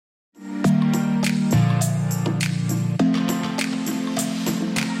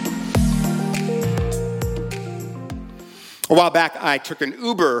A while back, I took an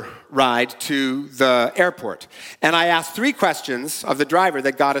Uber ride to the airport, and I asked 3 questions of the driver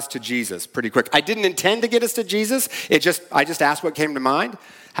that got us to Jesus pretty quick. I didn't intend to get us to Jesus. I just asked what came to mind,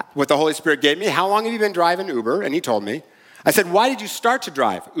 what the Holy Spirit gave me. How long have you been driving Uber? And he told me. I said, why did you start to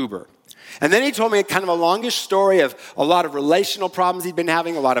drive Uber? And then he told me kind of a longish story of a lot of relational problems he'd been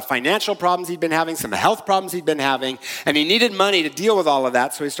having, a lot of financial problems he'd been having, some health problems he'd been having, and he needed money to deal with all of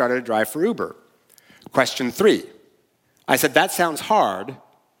that, so he started to drive for Uber. Question 3. I said, that sounds hard.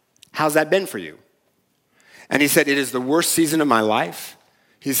 How's that been for you? And he said, it is the worst season of my life.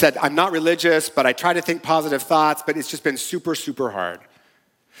 He said, I'm not religious, but I try to think positive thoughts, but it's just been super, super hard.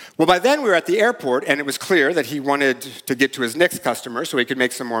 Well, by then we were at the airport, and it was clear that he wanted to get to his next customer so he could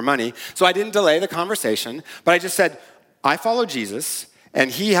make some more money. So I didn't delay the conversation, but I just said, I follow Jesus, and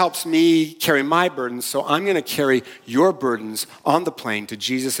he helps me carry my burdens, so I'm going to carry your burdens on the plane to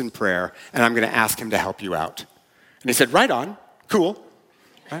Jesus in prayer, and I'm going to ask him to help you out. And he said, right on, cool.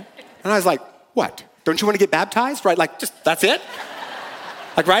 Right? And I was like, what? Don't you want to get baptized? Right, like, just, that's it?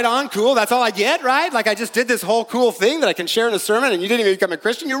 Like, right on, cool, that's all I get, right? Like, I just did this whole cool thing that I can share in a sermon, and you didn't even become a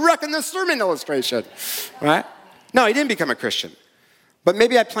Christian? You're wrecking the sermon illustration, right? No, he didn't become a Christian. But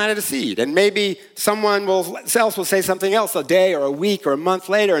maybe I planted a seed, and maybe someone else will say something else a day or a week or a month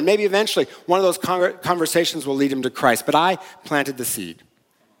later, and maybe eventually one of those conversations will lead him to Christ. But I planted the seed.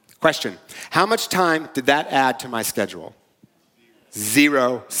 Question, how much time did that add to my schedule?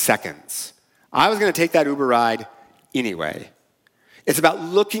 0 seconds. I was going to take that Uber ride anyway. It's about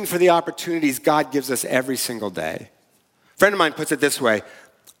looking for the opportunities God gives us every single day. A friend of mine puts it this way,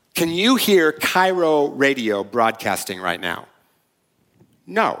 can you hear Cairo radio broadcasting right now?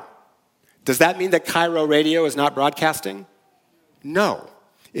 No. Does that mean that Cairo radio is not broadcasting? No.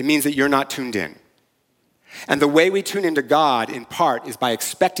 It means that you're not tuned in. And the way we tune into God, in part, is by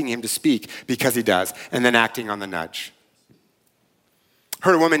expecting him to speak because he does, and then acting on the nudge.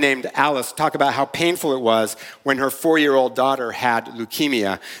 Heard a woman named Alice talk about how painful it was when her 4-year-old daughter had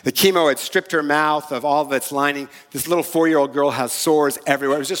leukemia. The chemo had stripped her mouth of all of its lining. This little 4-year-old girl has sores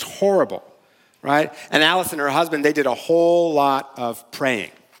everywhere. It was just horrible, right? And Alice and her husband, they did a whole lot of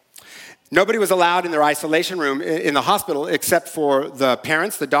praying. Nobody was allowed in their isolation room in the hospital except for the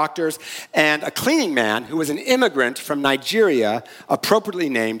parents, the doctors, and a cleaning man who was an immigrant from Nigeria, appropriately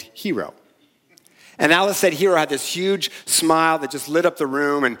named Hero. And Alice said Hero had this huge smile that just lit up the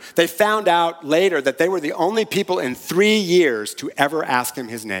room, and they found out later that they were the only people in 3 years to ever ask him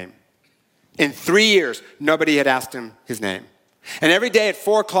his name. In 3 years, nobody had asked him his name. And every day at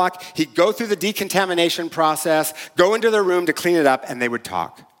 4 o'clock, he'd go through the decontamination process, go into their room to clean it up, and they would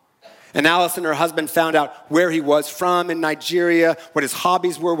talk. And Alice and her husband found out where he was from in Nigeria, what his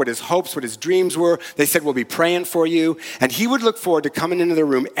hobbies were, what his hopes, what his dreams were. They said, we'll be praying for you. And he would look forward to coming into the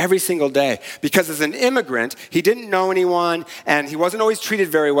room every single day because as an immigrant, he didn't know anyone and he wasn't always treated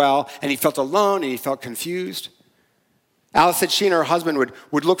very well and he felt alone and he felt confused. Alice said she and her husband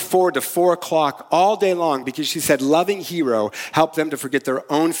would look forward to 4 o'clock all day long because she said loving Hero helped them to forget their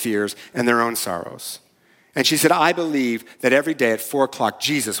own fears and their own sorrows. And she said, I believe that every day at 4 o'clock,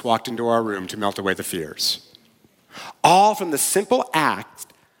 Jesus walked into our room to melt away the fears. All from the simple act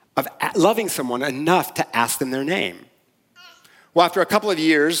of loving someone enough to ask them their name. Well, after a couple of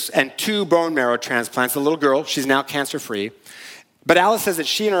years and 2 bone marrow transplants, the little girl, she's now cancer-free. But Alice says that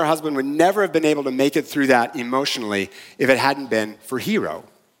she and her husband would never have been able to make it through that emotionally if it hadn't been for Hero.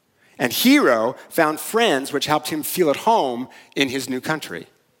 And Hero found friends which helped him feel at home in his new country.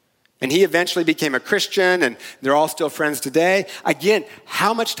 And he eventually became a Christian, and they're all still friends today. Again,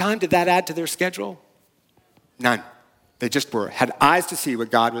 how much time did that add to their schedule? None. They just had eyes to see what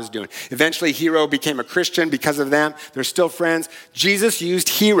God was doing. Eventually, Hero became a Christian because of them. They're still friends. Jesus used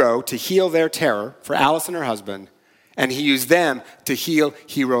Hero to heal their terror for Alice and her husband, and he used them to heal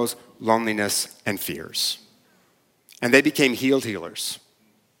Hero's loneliness and fears. And they became healed healers,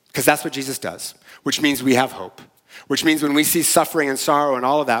 because that's what Jesus does, which means we have hope. Which means when we see suffering and sorrow and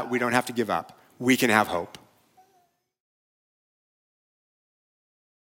all of that, we don't have to give up. We can have hope.